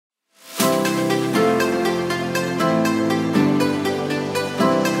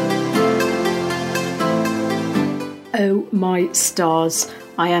Oh my stars,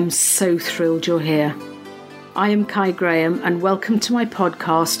 I am so thrilled you're here. I am Kai Graham and welcome to my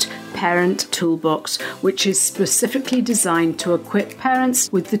podcast, Parent Toolbox, which is specifically designed to equip parents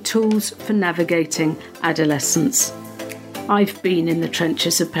with the tools for navigating adolescence. I've been in the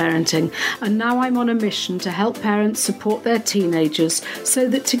trenches of parenting and now I'm on a mission to help parents support their teenagers so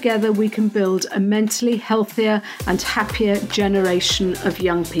that together we can build a mentally healthier and happier generation of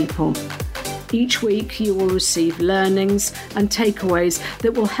young people. Each week you will receive learnings and takeaways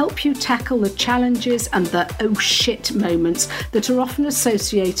that will help you tackle the challenges and the oh shit moments that are often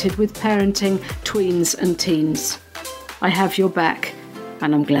associated with parenting tweens and teens. I have your back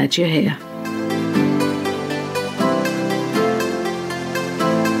and I'm glad you're here.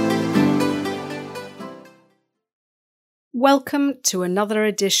 Welcome to another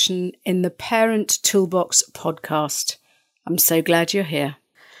edition in the Parent Toolbox podcast. I'm so glad you're here.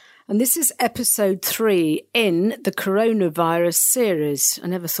 And this is episode 3 in the coronavirus series. I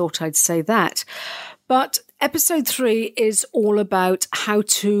never thought I'd say that. But episode 3 is all about how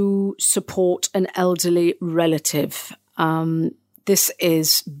to support an elderly relative. This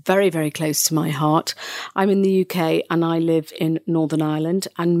is very, very close to my heart. I'm in the UK and I live in Northern Ireland,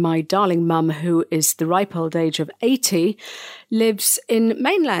 and my darling mum, who is the ripe old age of 80, lives in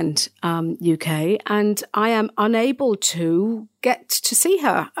mainland UK, and I am unable to get to see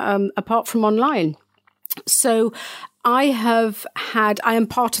her apart from online. So I am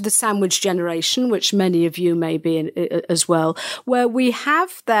part of the sandwich generation, which many of you may be in, as well, where we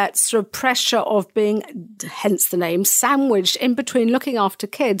have that sort of pressure of being, hence the name, sandwiched in between looking after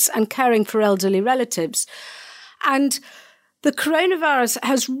kids and caring for elderly relatives. And the coronavirus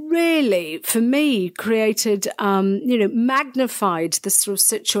has really, for me, created, magnified the sort of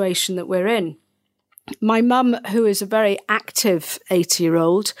situation that we're in. My mum, who is a very active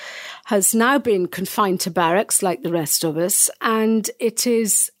 80-year-old, has now been confined to barracks like the rest of us. And it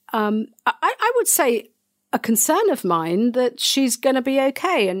is, I would say, a concern of mine that she's going to be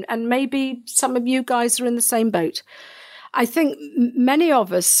okay. And maybe some of you guys are in the same boat. I think many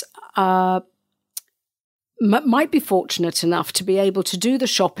of us might be fortunate enough to be able to do the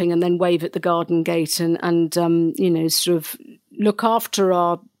shopping and then wave at the garden gate and sort of look after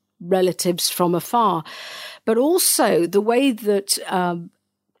our relatives from afar. But also the way that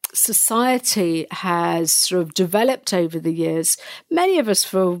society has sort of developed over the years, many of us,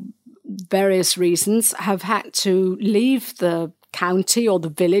 for various reasons, have had to leave the county or the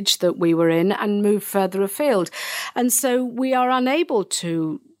village that we were in and move further afield. And so we are unable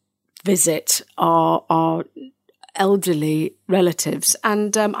to visit our elderly relatives.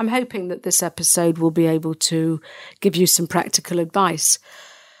 And I'm hoping that this episode will be able to give you some practical advice.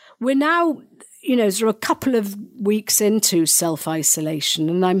 We're now, sort of a couple of weeks into self-isolation,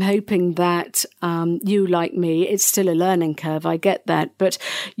 and I'm hoping that you, like me, it's still a learning curve, I get that, but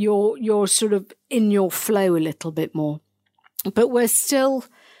you're sort of in your flow a little bit more. But we're still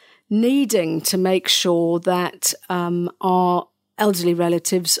needing to make sure that our elderly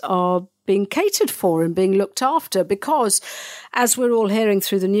relatives are being catered for and being looked after, because, as we're all hearing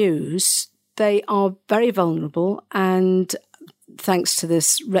through the news, they are very vulnerable, and thanks to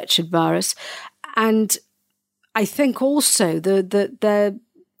this wretched virus. And I think also that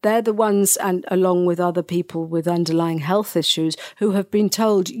they're the ones, and along with other people with underlying health issues, who have been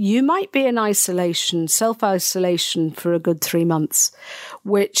told you might be in isolation, self-isolation for a good 3 months,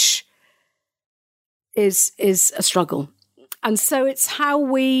 which is a struggle. And so it's how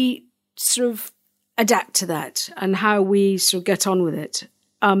we sort of adapt to that and how we sort of get on with it.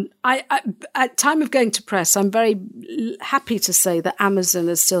 At time of going to press, I'm very happy to say that Amazon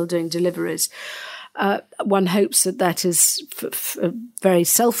is still doing deliveries. One hopes that is very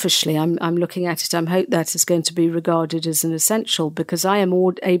selfishly. I'm looking at it. I hope that is going to be regarded as an essential, because I am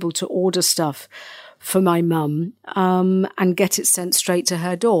able to order stuff for my mum and get it sent straight to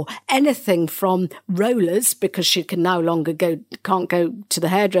her door. Anything from rollers, because she can't go to the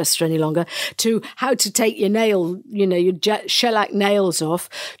hairdresser any longer, to how to take your shellac nails off,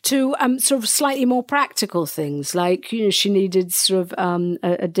 to sort of slightly more practical things like, she needed sort of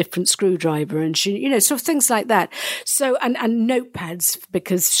a different screwdriver, and she, sort of things like that. So, and notepads,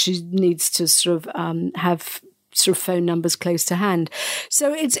 because she needs to sort of have sort of phone numbers close to hand.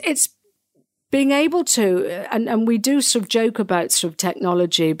 So it's being able to, and we do sort of joke about sort of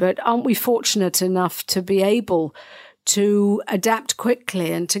technology, but aren't we fortunate enough to be able to adapt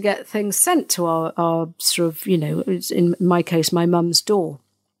quickly and to get things sent to our sort of, in my case, my mum's door?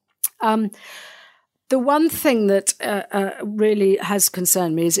 The one thing that really has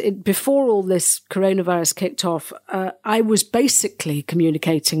concerned me is before all this coronavirus kicked off, I was basically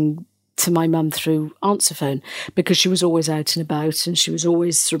communicating to my mum through answer phone, because she was always out and about and she was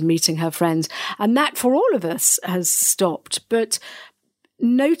always sort of meeting her friends. And that, for all of us, has stopped. But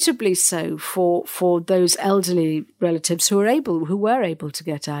notably so for those elderly relatives who were able to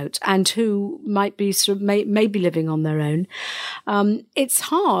get out and who might be sort of maybe living on their own. It's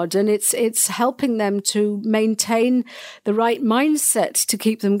hard, and it's helping them to maintain the right mindset to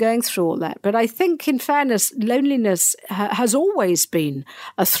keep them going through all that. But I think, in fairness, loneliness has always been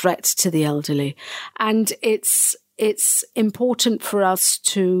a threat to the elderly, and it's important for us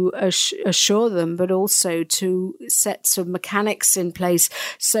to assure them, but also to set some mechanics in place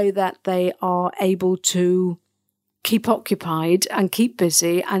so that they are able to keep occupied and keep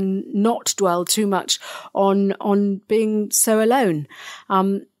busy and not dwell too much on being so alone.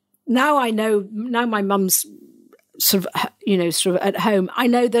 Now my mum's sort of at home. I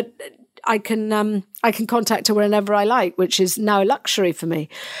know that I can contact her whenever I like, which is now a luxury for me.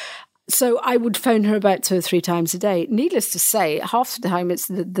 So I would phone her about 2 or 3 times a day. Needless to say, half the time it's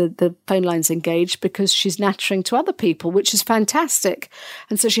the phone line's engaged because she's nattering to other people, which is fantastic.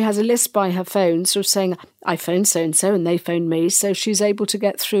 And so she has a list by her phone sort of saying, I phoned so-and-so and they phoned me. So she's able to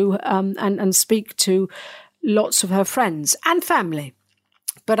get through and speak to lots of her friends and family.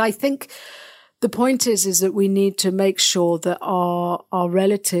 But I think the point is that we need to make sure that our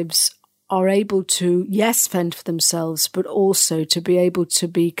relatives are able to, yes, fend for themselves, but also to be able to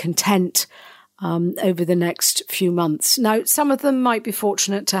be content over the next few months. Now, some of them might be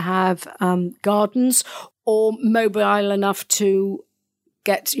fortunate to have gardens or mobile enough to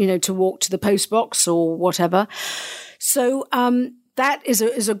get, to walk to the post box or whatever. So that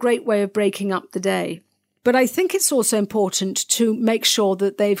is a great way of breaking up the day. But I think it's also important to make sure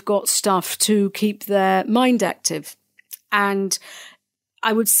that they've got stuff to keep their mind active. And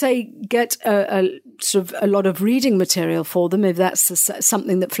I would say get a lot of reading material for them if that's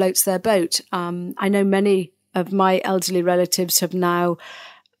something that floats their boat. I know many of my elderly relatives have now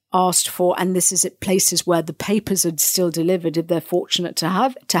asked for, and this is at places where the papers are still delivered if they're fortunate to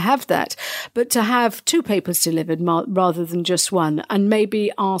have that, but to have 2 papers delivered rather than just one, and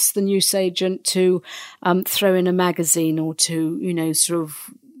maybe ask the newsagent to throw in a magazine or two, sort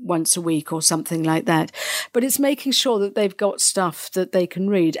of once a week or something like that. But it's making sure that they've got stuff that they can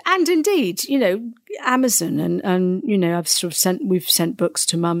read. And indeed, Amazon and we've sent books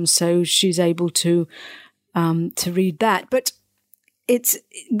to Mum, so she's able to read that. But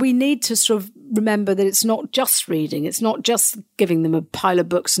we need to sort of remember that it's not just reading. It's not just giving them a pile of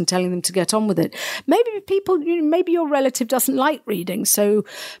books and telling them to get on with it. Maybe your relative doesn't like reading. So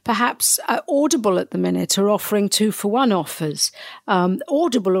perhaps Audible at the minute are offering 2-for-1 offers.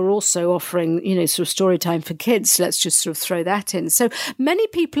 Audible are also offering, sort of story time for kids. Let's just sort of throw that in. So many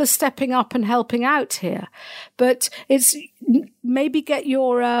people are stepping up and helping out here. But it's maybe get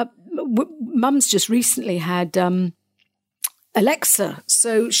your, Mum's just recently had, Alexa,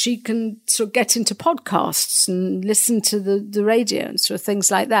 so she can sort of get into podcasts and listen to the radio and sort of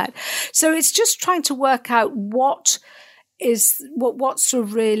things like that. So it's just trying to work out what sort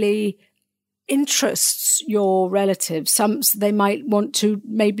of really interests your relatives. They might want to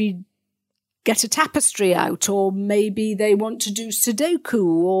maybe get a tapestry out, or maybe they want to do Sudoku,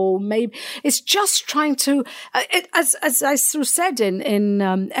 or maybe it's just trying to, as I sort of said in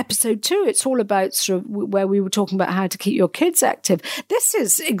episode 2, it's all about sort of where we were talking about how to keep your kids active. This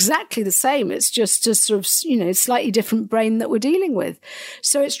is exactly the same. It's just a sort of, slightly different brain that we're dealing with.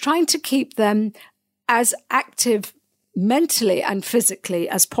 So it's trying to keep them as active mentally and physically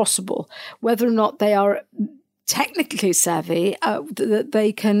as possible, whether or not they are technically savvy, that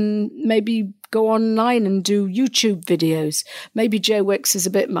they can maybe go online and do YouTube videos. Maybe Joe Wicks is a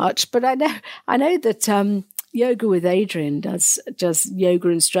bit much, but I know that Yoga with Adrian does yoga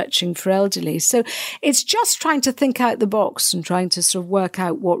and stretching for elderly. So it's just trying to think out the box and trying to sort of work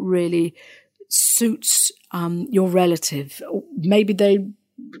out what really suits your relative. Maybe they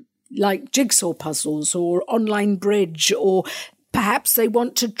like jigsaw puzzles or online bridge, or perhaps they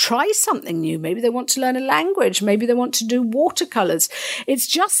want to try something new. Maybe they want to learn a language. Maybe they want to do watercolors. It's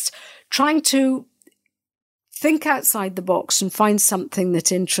just trying to think outside the box and find something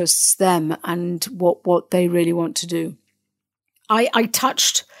that interests them and what they really want to do. I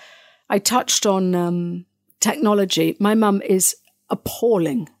touched on technology. My mum is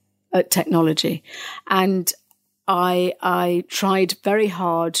appalling at technology, and I tried very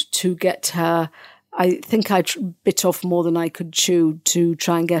hard to get her. I think I bit off more than I could chew to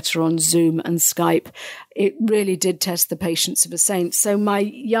try and get her on Zoom and Skype. It really did test the patience of a saint. So my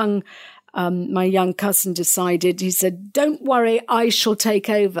young my young cousin decided, he said, "Don't worry, I shall take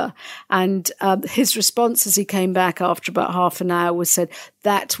over." And his response as he came back after about half an hour was said,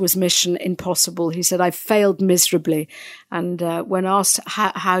 "That was mission impossible." He said, "I failed miserably." And when asked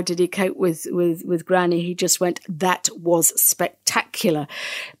how did he cope with Granny, he just went, "That was spectacular."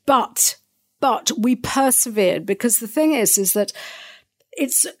 But we persevered, because the thing is that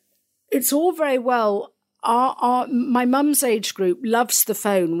it's all very well. My mum's age group loves the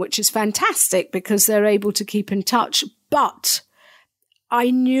phone, which is fantastic because they're able to keep in touch. But I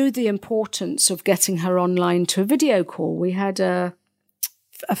knew the importance of getting her online to a video call. We had a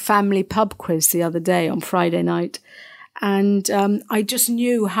family pub quiz the other day on Friday night, and I just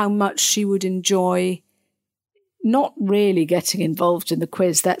knew how much she would enjoy not really getting involved in the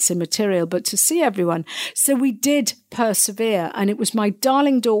quiz, that's immaterial, but to see everyone. So we did persevere, and it was my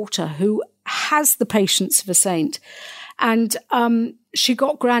darling daughter who has the patience of a saint. And she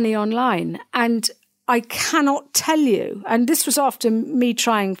got Granny online, and I cannot tell you, and this was after me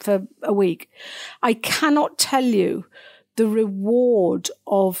trying for a week, I cannot tell you the reward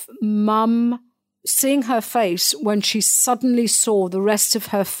of mum seeing her face when she suddenly saw the rest of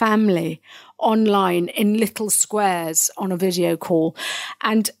her family online in little squares on a video call.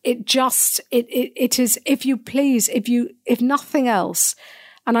 And it is, if you please, if nothing else,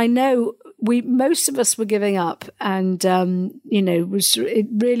 and I know most of us were giving up, and, it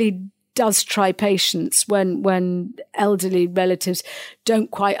really does try patience when elderly relatives don't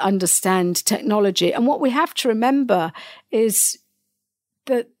quite understand technology. And what we have to remember is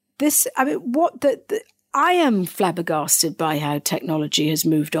that I am flabbergasted by how technology has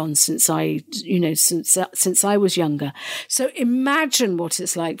moved on since I was younger. So imagine what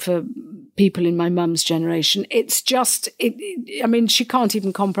it's like for people in my mum's generation. It's just, she can't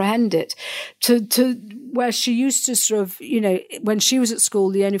even comprehend it. To where she used to sort of, when she was at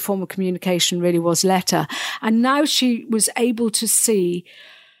school, the only form of communication really was letter. And now she was able to see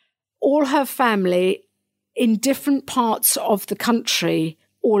all her family in different parts of the country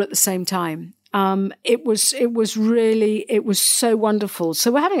all at the same time. It was so wonderful.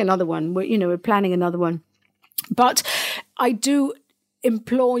 So we're having another one. We're planning another one. But I do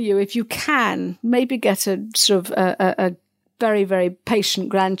implore you, if you can, maybe get a sort of a very, very patient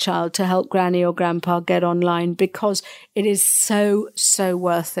grandchild to help Granny or Grandpa get online, because it is so, so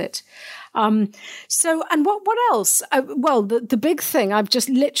worth it. And what else? The big thing,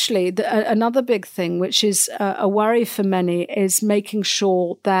 another big thing, which is a worry for many, is making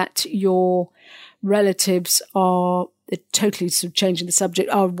sure that your relatives are, totally sort of changing the subject,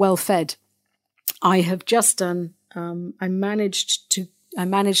 are well fed. I have just done, I managed to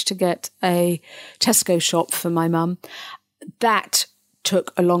get a Tesco shop for my mum. That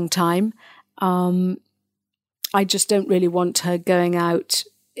took a long time. I just don't really want her going out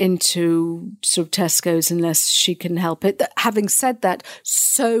into sort of Tesco's unless she can help it. Having said that,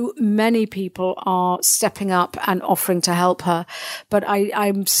 so many people are stepping up and offering to help her. But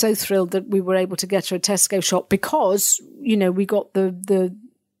I'm so thrilled that we were able to get her a Tesco shop, because, we got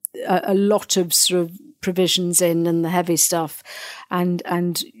a lot of sort of provisions in and the heavy stuff, and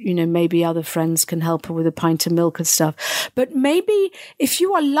maybe other friends can help her with a pint of milk and stuff. But maybe if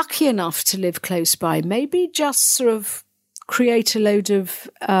you are lucky enough to live close by, maybe just sort of create a load of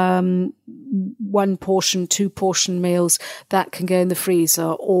 1 portion, 2 portion meals that can go in the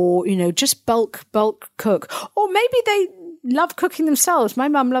freezer, or just bulk cook. Or maybe they love cooking themselves. My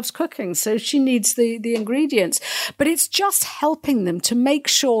mum loves cooking, so she needs the ingredients. But it's just helping them to make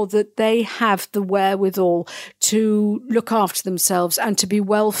sure that they have the wherewithal to look after themselves and to be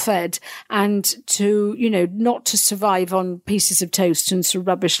well fed, and to, not to survive on pieces of toast and sort of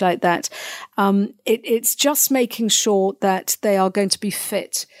rubbish like that. It's just making sure that they are going to be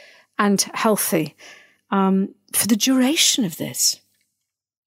fit and healthy for the duration of this.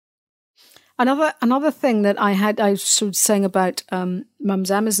 Another thing that I was sort of saying about Mum's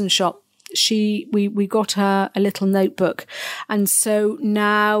Amazon shop, we got her a little notebook, and so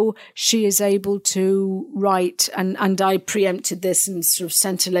now she is able to write, and I preempted this and sort of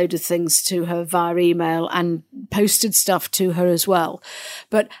sent a load of things to her via email and posted stuff to her as well.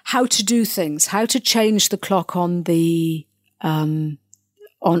 But how to do things, how to change the clock on the on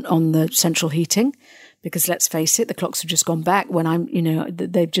the central heating. Because let's face it, the clocks have just gone back when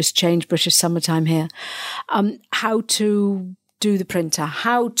they've just changed British summertime here. How to do the printer,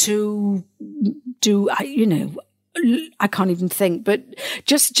 how to do, I can't even think, but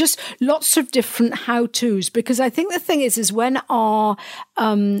just lots of different how-tos. Because I think the thing is when our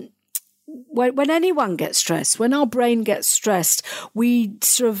when anyone gets stressed, when our brain gets stressed, we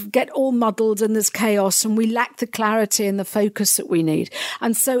sort of get all muddled and there's chaos and we lack the clarity and the focus that we need.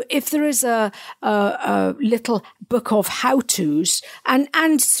 And so if there is a little book of how-tos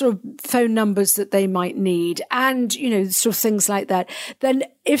and sort of phone numbers that they might need and, sort of things like that, then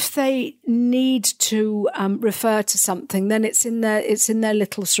if they need to refer to something, then it's in their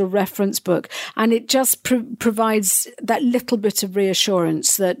little sort of reference book, and it just provides that little bit of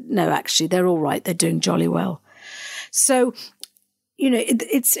reassurance that no, actually they're all right, they're doing jolly well. So,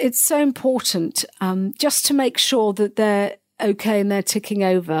 it's so important just to make sure that they're okay and they're ticking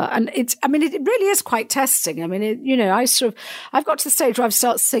over. And it really is quite testing. I've got to the stage where I've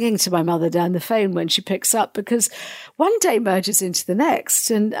started singing to my mother down the phone when she picks up, because one day merges into the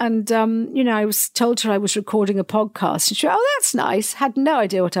next. And I was told her I was recording a podcast, and she went, "Oh, that's nice." Had no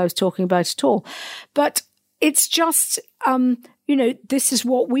idea what I was talking about at all. But it's just, this is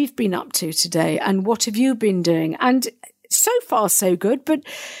what we've been up to today. And what have you been doing? And so far, so good. But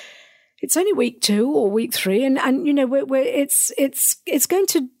it's only week 2 or week 3, and it's going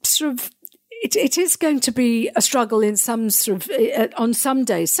to sort of it is going to be a struggle in some sort of on some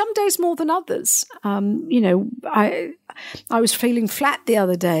days more than others. I was feeling flat the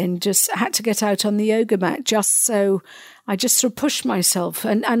other day and just had to get out on the yoga mat so I just sort of pushed myself,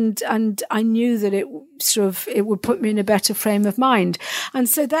 and I knew that it would put me in a better frame of mind. And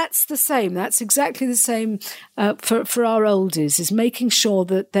so that's the same. That's exactly the same for our oldies, is making sure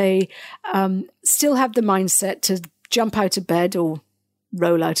that they still have the mindset to jump out of bed or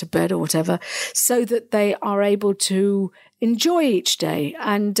roll out of bed or whatever, so that they are able to enjoy each day.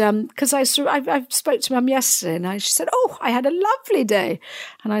 And because I spoke to Mum yesterday, and she said, "Oh, I had a lovely day."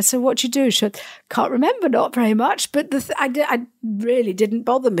 And I said, "What'd you do?" She said, "Can't remember, not very much." But I really didn't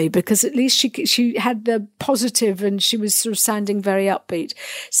bother me, because at least she had the positive, and she was sort of sounding very upbeat.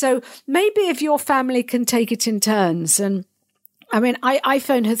 So maybe if your family can take it in turns, and I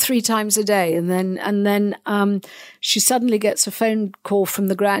phone her 3 times a day, and then she suddenly gets a phone call from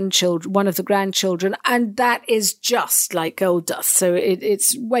one of the grandchildren, and that is just like gold dust. So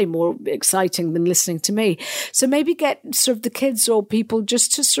it's way more exciting than listening to me. So maybe get sort of the kids or people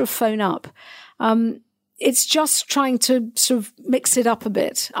just to sort of phone up. It's just trying to sort of mix it up a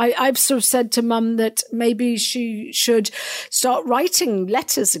bit. I've sort of said to Mum that maybe she should start writing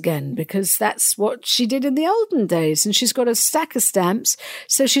letters again, because that's what she did in the olden days. And she's got a stack of stamps,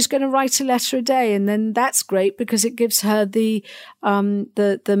 so she's going to write a letter a day. And then that's great, because it gives her the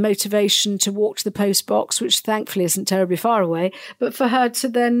motivation to walk to the post box, which thankfully isn't terribly far away, but for her to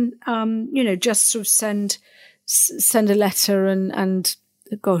then, just sort of send a letter and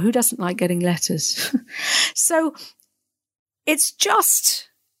God, who doesn't like getting letters? So it's just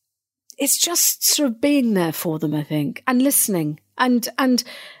sort of being there for them, I think, and listening. And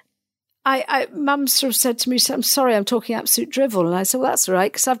Mum sort of said to me, "I'm sorry, I'm talking absolute drivel." And I said, "Well, that's all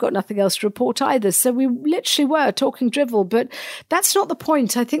right, because I've got nothing else to report either." So we literally were talking drivel, but that's not the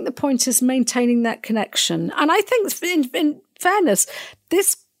point. I think the point is maintaining that connection. And I think, in fairness,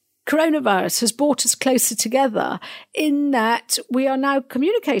 this coronavirus has brought us closer together, in that we are now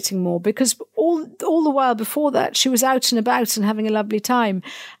communicating more, because all the while before that she was out and about and having a lovely time,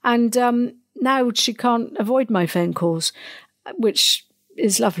 and now she can't avoid my phone calls, which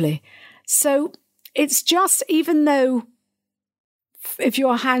is lovely. So it's just, even though if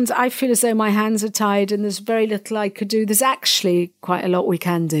your hands, I feel as though my hands are tied and there's very little I could do, there's actually quite a lot we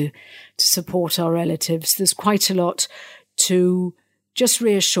can do to support our relatives. There's quite a lot to just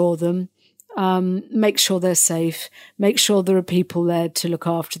reassure them, make sure they're safe, make sure there are people there to look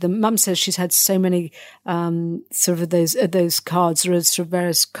after them. Mum says she's had so many sort of those cards, or sort of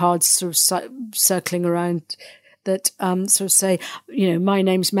various cards sort of circling around that sort of say, "My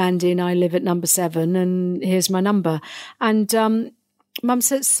name's Mandy and I live at number 7 and here's my number." And Mum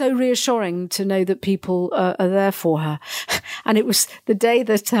said it's so reassuring to know that people are there for her. And it was the day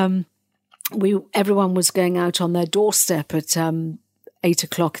that everyone was going out on their doorstep at 8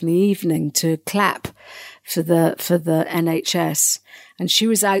 o'clock in the evening to clap for the NHS. And she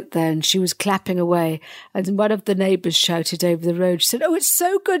was out there and she was clapping away. And one of the neighbours shouted over the road, she said, "Oh, it's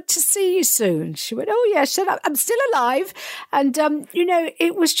so good to see you, Sue." And she went, "Oh, yeah," she said, "I'm still alive." And,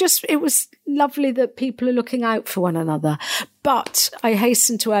 it was lovely that people are looking out for one another. But I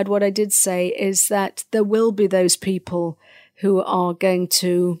hasten to add, what I did say is that there will be those people who are going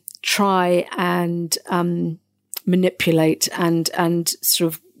to try and manipulate and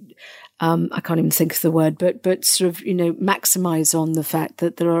sort of I can't even think of the word, but sort of maximize on the fact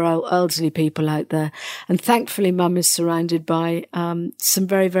that there are elderly people out there. And thankfully, Mum is surrounded by some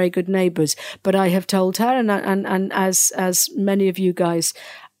very, very good neighbours. But I have told her, and as many of you guys,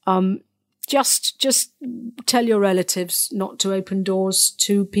 just tell your relatives not to open doors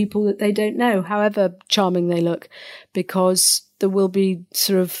to people that they don't know, however charming they look, because there will be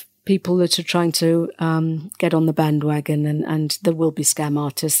sort of people that are trying to get on the bandwagon, and there will be scam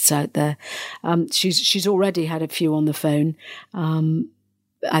artists out there. She's already had a few on the phone.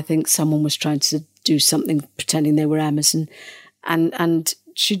 I think someone was trying to do something pretending they were Amazon, and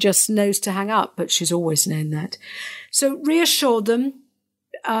she just knows to hang up, but she's always known that. So reassure them,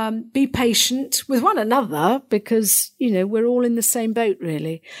 be patient with one another, because, we're all in the same boat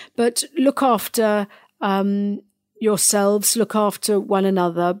really, but look after yourselves, look after one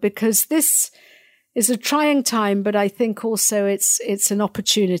another, because this is a trying time, but I think also it's an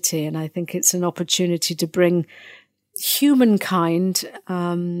opportunity, and I think it's an opportunity to bring humankind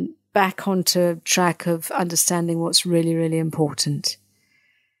back onto track of understanding what's really, really important.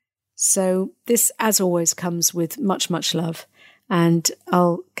 So this, as always, comes with much, much love, and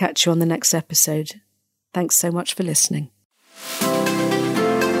I'll catch you on the next episode. Thanks so much for listening.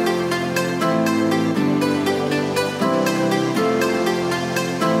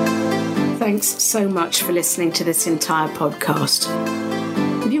 Thanks so much for listening to this entire podcast.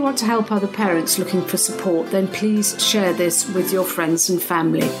 If you want to help other parents looking for support, then please share this with your friends and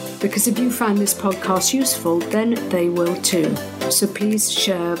family, because if you find this podcast useful, then they will too. So please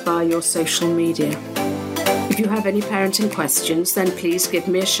share via your social media. If you have any parenting questions, then please give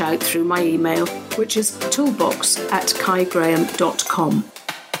me a shout through my email, which is toolbox@kaigraham.com.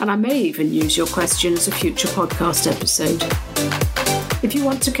 And I may even use your question as a future podcast episode. If you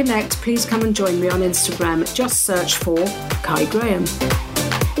want to connect, please come and join me on Instagram. Just search for Kai Graham.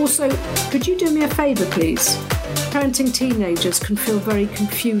 Also, could you do me a favour, please? Parenting teenagers can feel very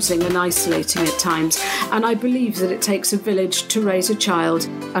confusing and isolating at times, and I believe that it takes a village to raise a child,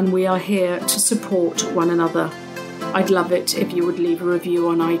 and we are here to support one another. I'd love it if you would leave a review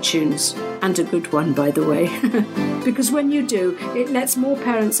on iTunes, and a good one, by the way, because when you do, it lets more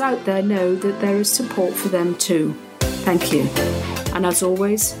parents out there know that there is support for them too. Thank you. And as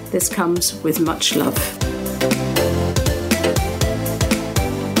always, this comes with much love.